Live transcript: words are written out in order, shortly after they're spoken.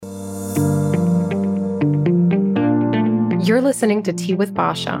You're listening to Tea with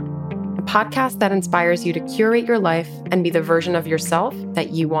Basha, a podcast that inspires you to curate your life and be the version of yourself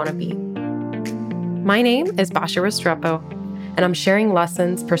that you want to be. My name is Basha Restrepo, and I'm sharing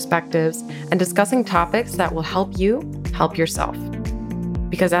lessons, perspectives, and discussing topics that will help you help yourself.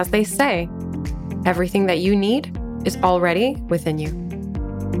 Because as they say, everything that you need is already within you.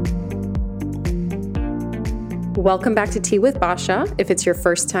 Welcome back to Tea with Basha. If it's your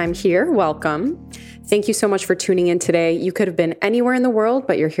first time here, welcome. Thank you so much for tuning in today. You could have been anywhere in the world,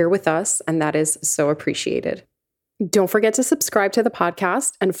 but you're here with us, and that is so appreciated. Don't forget to subscribe to the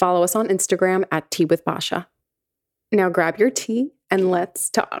podcast and follow us on Instagram at Tea with Basha. Now grab your tea and let's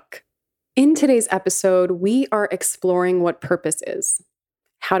talk. In today's episode, we are exploring what purpose is,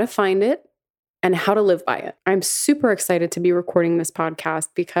 how to find it, and how to live by it. I'm super excited to be recording this podcast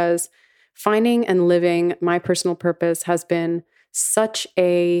because finding and living my personal purpose has been such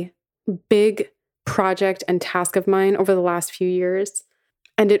a big project and task of mine over the last few years.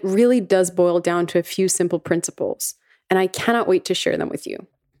 And it really does boil down to a few simple principles, and I cannot wait to share them with you.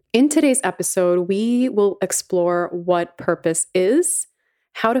 In today's episode, we will explore what purpose is,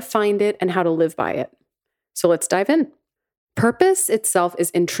 how to find it, and how to live by it. So let's dive in. Purpose itself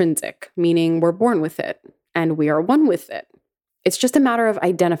is intrinsic, meaning we're born with it, and we are one with it. It's just a matter of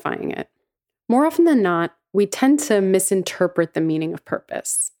identifying it. More often than not, we tend to misinterpret the meaning of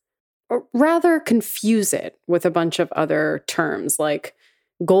purpose, or rather confuse it with a bunch of other terms like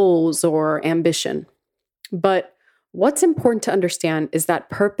goals or ambition. But what's important to understand is that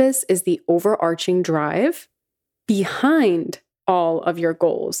purpose is the overarching drive behind all of your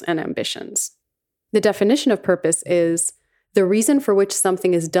goals and ambitions. The definition of purpose is the reason for which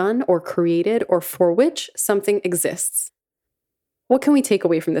something is done or created or for which something exists. What can we take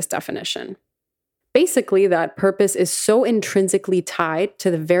away from this definition? Basically, that purpose is so intrinsically tied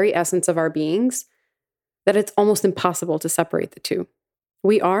to the very essence of our beings that it's almost impossible to separate the two.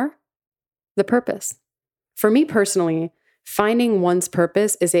 We are the purpose. For me personally, finding one's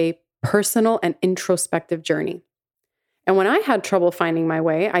purpose is a personal and introspective journey. And when I had trouble finding my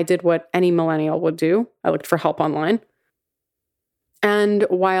way, I did what any millennial would do. I looked for help online. And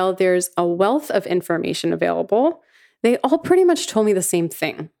while there's a wealth of information available, they all pretty much told me the same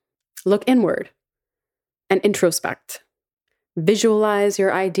thing. Look inward and introspect. Visualize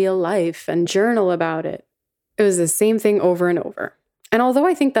your ideal life and journal about it. It was the same thing over and over. And although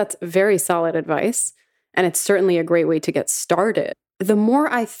I think that's very solid advice, and it's certainly a great way to get started, the more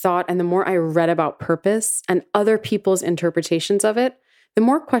I thought and the more I read about purpose and other people's interpretations of it, the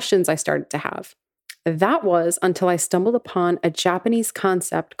more questions I started to have. That was until I stumbled upon a Japanese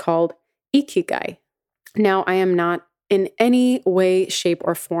concept called ikigai. Now, I am not in any way, shape,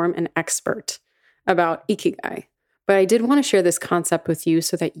 or form an expert about ikigai, but I did want to share this concept with you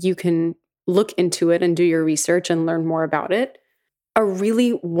so that you can look into it and do your research and learn more about it. A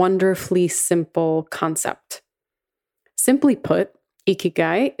really wonderfully simple concept. Simply put,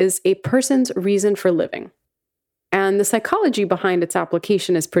 ikigai is a person's reason for living. And the psychology behind its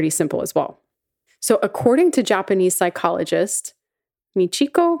application is pretty simple as well. So according to Japanese psychologist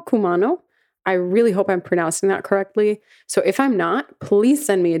Michiko Kumano, I really hope I'm pronouncing that correctly. So if I'm not, please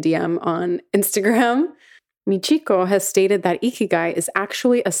send me a DM on Instagram. Michiko has stated that ikigai is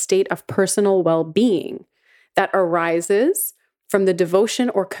actually a state of personal well-being that arises from the devotion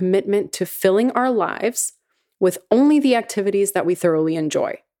or commitment to filling our lives with only the activities that we thoroughly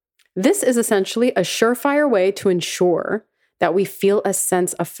enjoy. This is essentially a surefire way to ensure that we feel a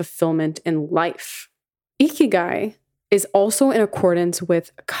sense of fulfillment in life. Ikigai is also in accordance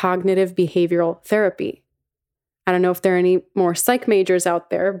with cognitive behavioral therapy. I don't know if there are any more psych majors out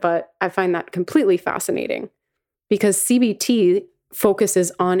there, but I find that completely fascinating because CBT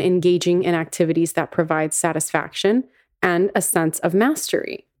focuses on engaging in activities that provide satisfaction and a sense of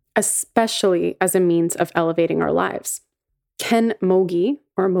mastery, especially as a means of elevating our lives. Ken Mogi,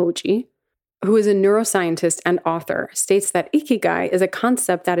 or Moji, who is a neuroscientist and author, states that ikigai is a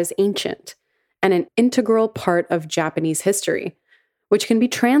concept that is ancient and an integral part of Japanese history, which can be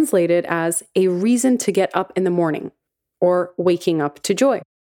translated as a reason to get up in the morning or waking up to joy.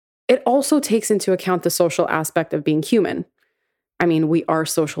 It also takes into account the social aspect of being human. I mean, we are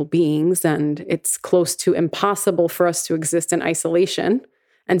social beings, and it's close to impossible for us to exist in isolation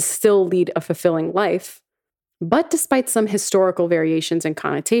and still lead a fulfilling life. But despite some historical variations in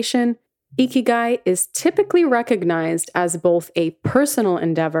connotation, ikigai is typically recognized as both a personal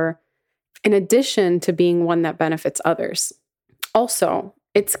endeavor in addition to being one that benefits others. Also,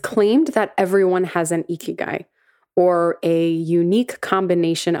 it's claimed that everyone has an ikigai, or a unique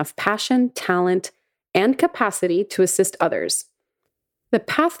combination of passion, talent, and capacity to assist others. The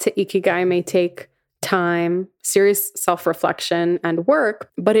path to ikigai may take time, serious self-reflection, and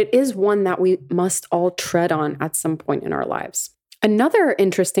work, but it is one that we must all tread on at some point in our lives. Another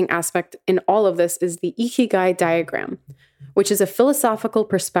interesting aspect in all of this is the Ikigai diagram, which is a philosophical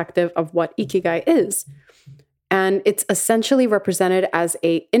perspective of what Ikigai is. And it's essentially represented as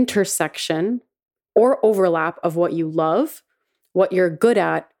an intersection or overlap of what you love, what you're good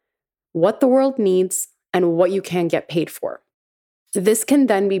at, what the world needs, and what you can get paid for. This can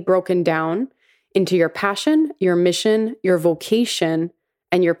then be broken down into your passion, your mission, your vocation,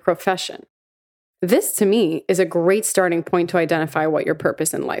 and your profession. This, to me, is a great starting point to identify what your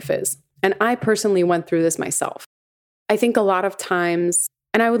purpose in life is. And I personally went through this myself. I think a lot of times,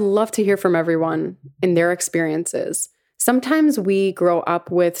 and I would love to hear from everyone in their experiences, sometimes we grow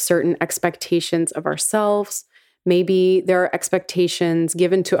up with certain expectations of ourselves. Maybe there are expectations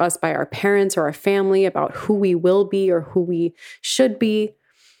given to us by our parents or our family about who we will be or who we should be.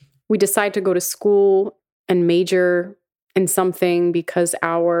 We decide to go to school and major in something because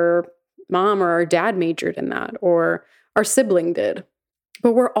our mom or our dad majored in that, or our sibling did.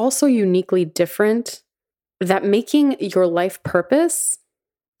 But we're also uniquely different, that making your life purpose,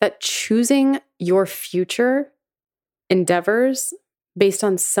 that choosing your future endeavors based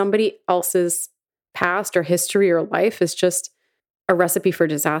on somebody else's past or history or life is just a recipe for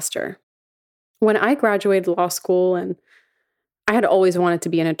disaster. When I graduated law school, and I had always wanted to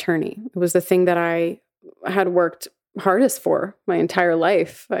be an attorney. It was the thing that I had worked hardest for my entire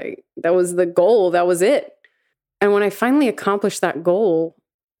life. That was the goal. That was it. And when I finally accomplished that goal,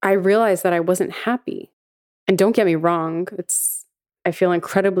 I realized that I wasn't happy. And don't get me wrong, I feel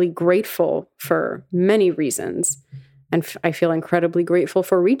incredibly grateful for many reasons. And I feel incredibly grateful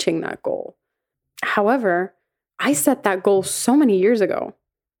for reaching that goal. However, I set that goal so many years ago.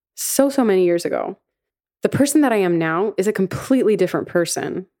 So many years ago. The person that I am now is a completely different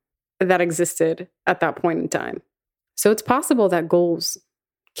person that existed at that point in time. So it's possible that goals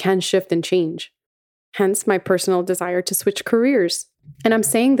can shift and change. Hence my personal desire to switch careers. And I'm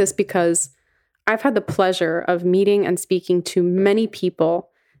saying this because I've had the pleasure of meeting and speaking to many people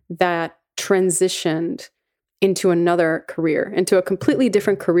that transitioned into another career, into a completely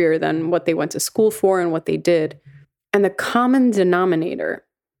different career than what they went to school for and what they did. And the common denominator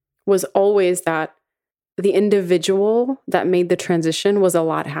was always that the individual that made the transition was a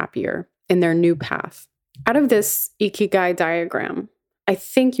lot happier in their new path. Out of this Ikigai diagram, I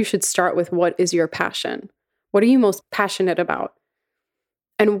think you should start with what is your passion? What are you most passionate about?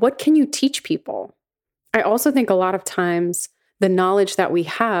 And what can you teach people? I also think a lot of times the knowledge that we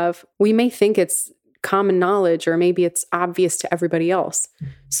have, we may think it's common knowledge, or maybe it's obvious to everybody else.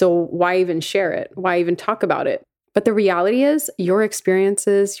 So why even share it? Why even talk about it? But the reality is your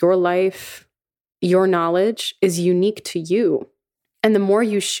experiences, your life, your knowledge is unique to you. And the more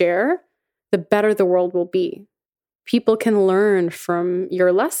you share, the better the world will be. People can learn from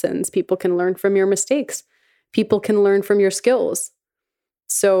your lessons. People can learn from your mistakes. People can learn from your skills.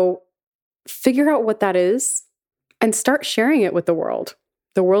 So figure out what that is and start sharing it with the world.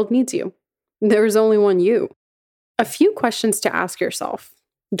 The world needs you. There's only one you. A few questions to ask yourself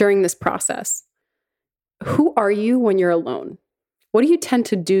during this process. Who are you when you're alone? What do you tend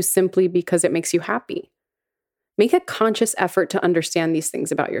to do simply because it makes you happy? Make a conscious effort to understand these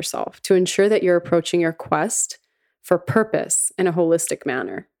things about yourself, to ensure that you're approaching your quest for purpose in a holistic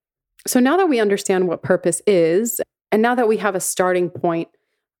manner. So now that we understand what purpose is, and now that we have a starting point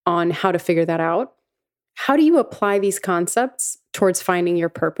on how to figure that out, how do you apply these concepts towards finding your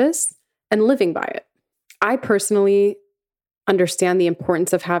purpose and living by it? I personally understand the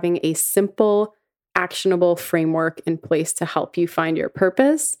importance of having a simple, actionable framework in place to help you find your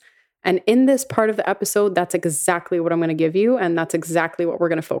purpose. And in this part of the episode, that's exactly what I'm going to give you, and that's exactly what we're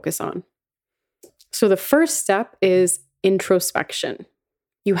going to focus on. So the first step is introspection.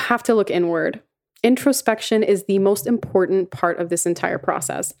 You have to look inward. Introspection is the most important part of this entire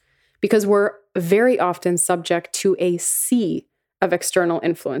process because we're very often subject to a sea of external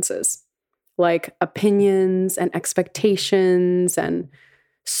influences, like opinions and expectations and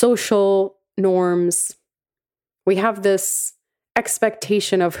social norms. We have this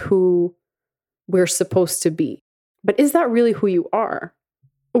expectation of who we're supposed to be. But is that really who you are?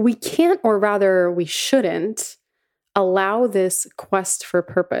 We can't, or rather we shouldn't, allow this quest for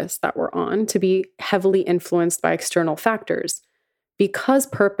purpose that we're on to be heavily influenced by external factors, because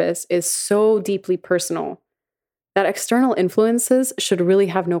purpose is so deeply personal that external influences should really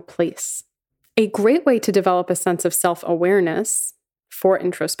have no place. A great way to develop a sense of self-awareness for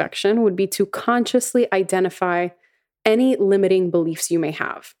introspection would be to consciously identify any limiting beliefs you may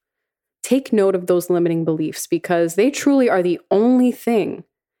have. Take note of those limiting beliefs because they truly are the only thing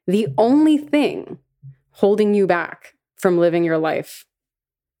holding you back from living your life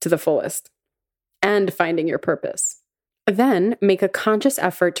to the fullest and finding your purpose. Then make a conscious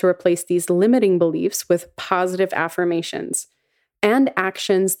effort to replace these limiting beliefs with positive affirmations and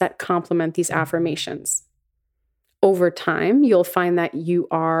actions that complement these affirmations. Over time, you'll find that you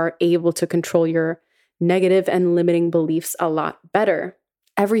are able to control your negative and limiting beliefs a lot better.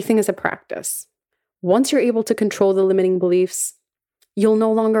 Everything is a practice. Once you're able to control the limiting beliefs, you'll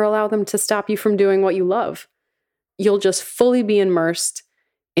no longer allow them to stop you from doing what you love. You'll just fully be immersed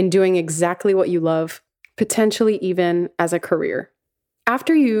in doing exactly what you love, potentially even as a career.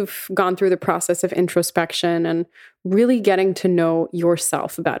 After you've gone through the process of introspection and really getting to know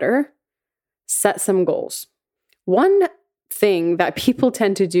yourself better, set some goals. One thing that people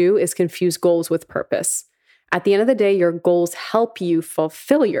tend to do is confuse goals with purpose. At the end of the day, your goals help you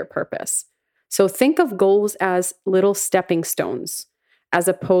fulfill your purpose. So think of goals as little stepping stones, as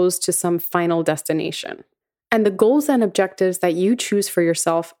opposed to some final destination. And the goals and objectives that you choose for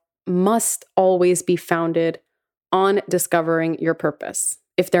yourself must always be founded on discovering your purpose.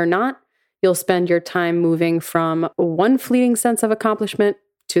 If they're not, you'll spend your time moving from one fleeting sense of accomplishment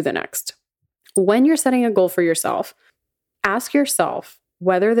to the next. When you're setting a goal for yourself, ask yourself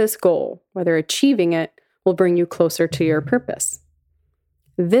whether this goal, whether achieving it, will bring you closer to your purpose.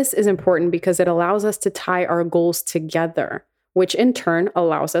 This is important because it allows us to tie our goals together, which in turn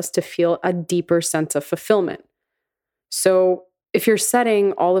allows us to feel a deeper sense of fulfillment. So if you're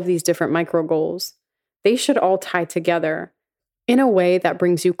setting all of these different micro goals, they should all tie together in a way that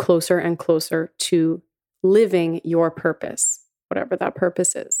brings you closer and closer to living your purpose, whatever that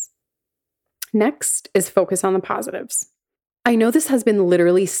purpose is. Next is focus on the positives. I know this has been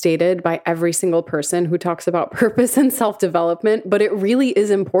literally stated by every single person who talks about purpose and self-development, but it really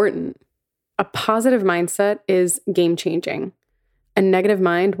is important. A positive mindset is game-changing. A negative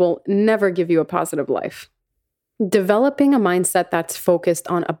mind will never give you a positive life. Developing a mindset that's focused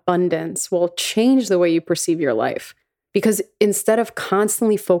on abundance will change the way you perceive your life. Because instead of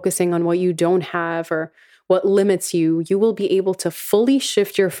constantly focusing on what you don't have or what limits you, you will be able to fully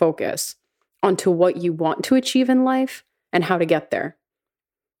shift your focus onto what you want to achieve in life and how to get there.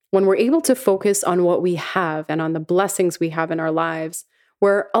 When we're able to focus on what we have and on the blessings we have in our lives,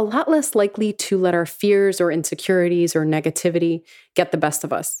 we're a lot less likely to let our fears or insecurities or negativity get the best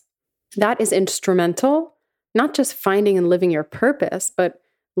of us. That is instrumental, not just finding and living your purpose, but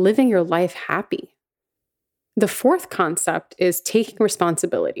living your life happy. The fourth concept is taking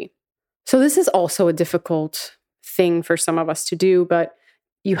responsibility. So this is also a difficult thing for some of us to do, but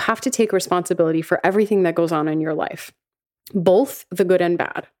you have to take responsibility for everything that goes on in your life, both the good and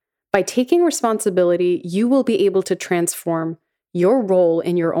bad. By taking responsibility, you will be able to transform your role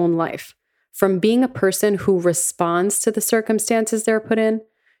in your own life from being a person who responds to the circumstances they're put in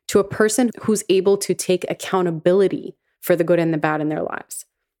to a person who's able to take accountability for the good and the bad in their lives,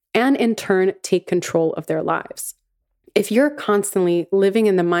 and in turn, take control of their lives. If you're constantly living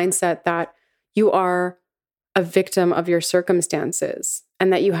in the mindset that you are a victim of your circumstances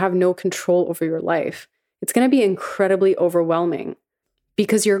and that you have no control over your life, it's going to be incredibly overwhelming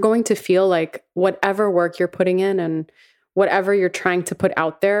because you're going to feel like whatever work you're putting in and whatever you're trying to put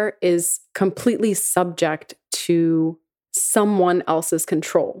out there is completely subject to someone else's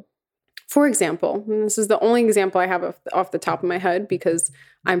control. For example, and this is the only example I have off the top of my head because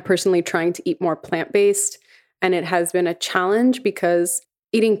I'm personally trying to eat more plant-based, and it has been a challenge because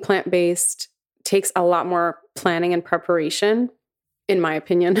eating plant-based takes a lot more planning and preparation, in my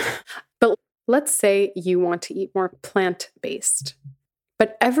opinion. But let's say you want to eat more plant-based,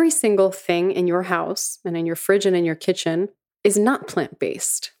 but every single thing in your house and in your fridge and in your kitchen is not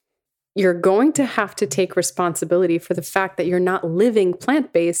plant-based. You're going to have to take responsibility for the fact that you're not living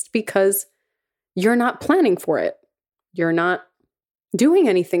plant-based because you're not planning for it. You're not doing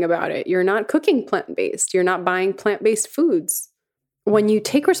anything about it. You're not cooking plant-based. You're not buying plant-based foods. When you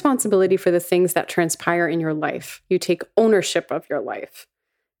take responsibility for the things that transpire in your life, you take ownership of your life,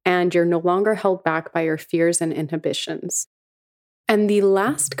 and you're no longer held back by your fears and inhibitions. And the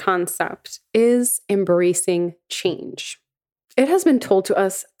last concept is embracing change. It has been told to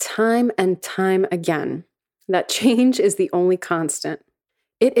us time and time again that change is the only constant.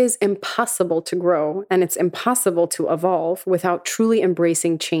 It is impossible to grow and it's impossible to evolve without truly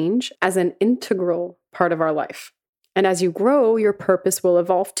embracing change as an integral part of our life. And as you grow, your purpose will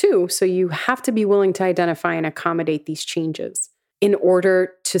evolve too. So you have to be willing to identify and accommodate these changes in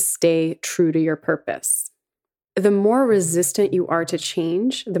order to stay true to your purpose. The more resistant you are to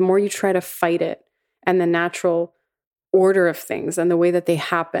change, the more you try to fight it and the natural order of things and the way that they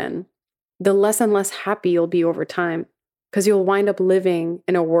happen, the less and less happy you'll be over time. because you'll wind up living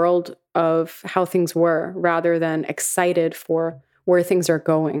in a world of how things were rather than excited for where things are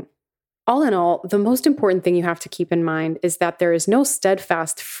going. All in all, the most important thing you have to keep in mind is that there is no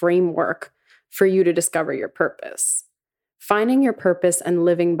steadfast framework for you to discover your purpose. Finding your purpose and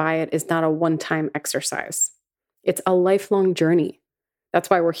living by it is not a one-time exercise. It's a lifelong journey. That's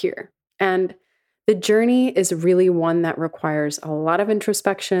why we're here. And the journey is really one that requires a lot of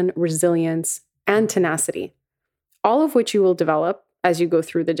introspection, resilience, and tenacity, all of which you will develop as you go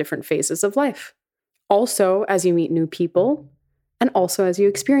through the different phases of life. Also, as you meet new people, and also as you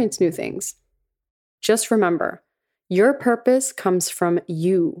experience new things. Just remember, your purpose comes from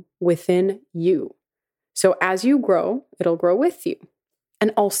you, within you. So as you grow, it'll grow with you.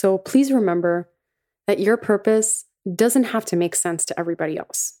 And also, please remember that your purpose doesn't have to make sense to everybody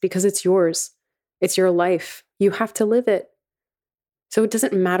else because it's yours. It's your life. You have to live it. So it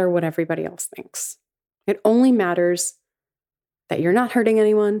doesn't matter what everybody else thinks. It only matters that you're not hurting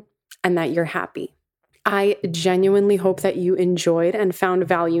anyone and that you're happy. I genuinely hope that you enjoyed and found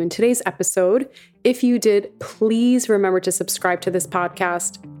value in today's episode. If you did, please remember to subscribe to this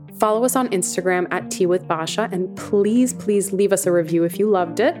podcast. Follow us on Instagram at Tea with Basha, and please leave us a review if you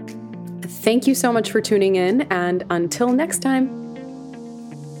loved it. Thank you so much for tuning in, and until next time.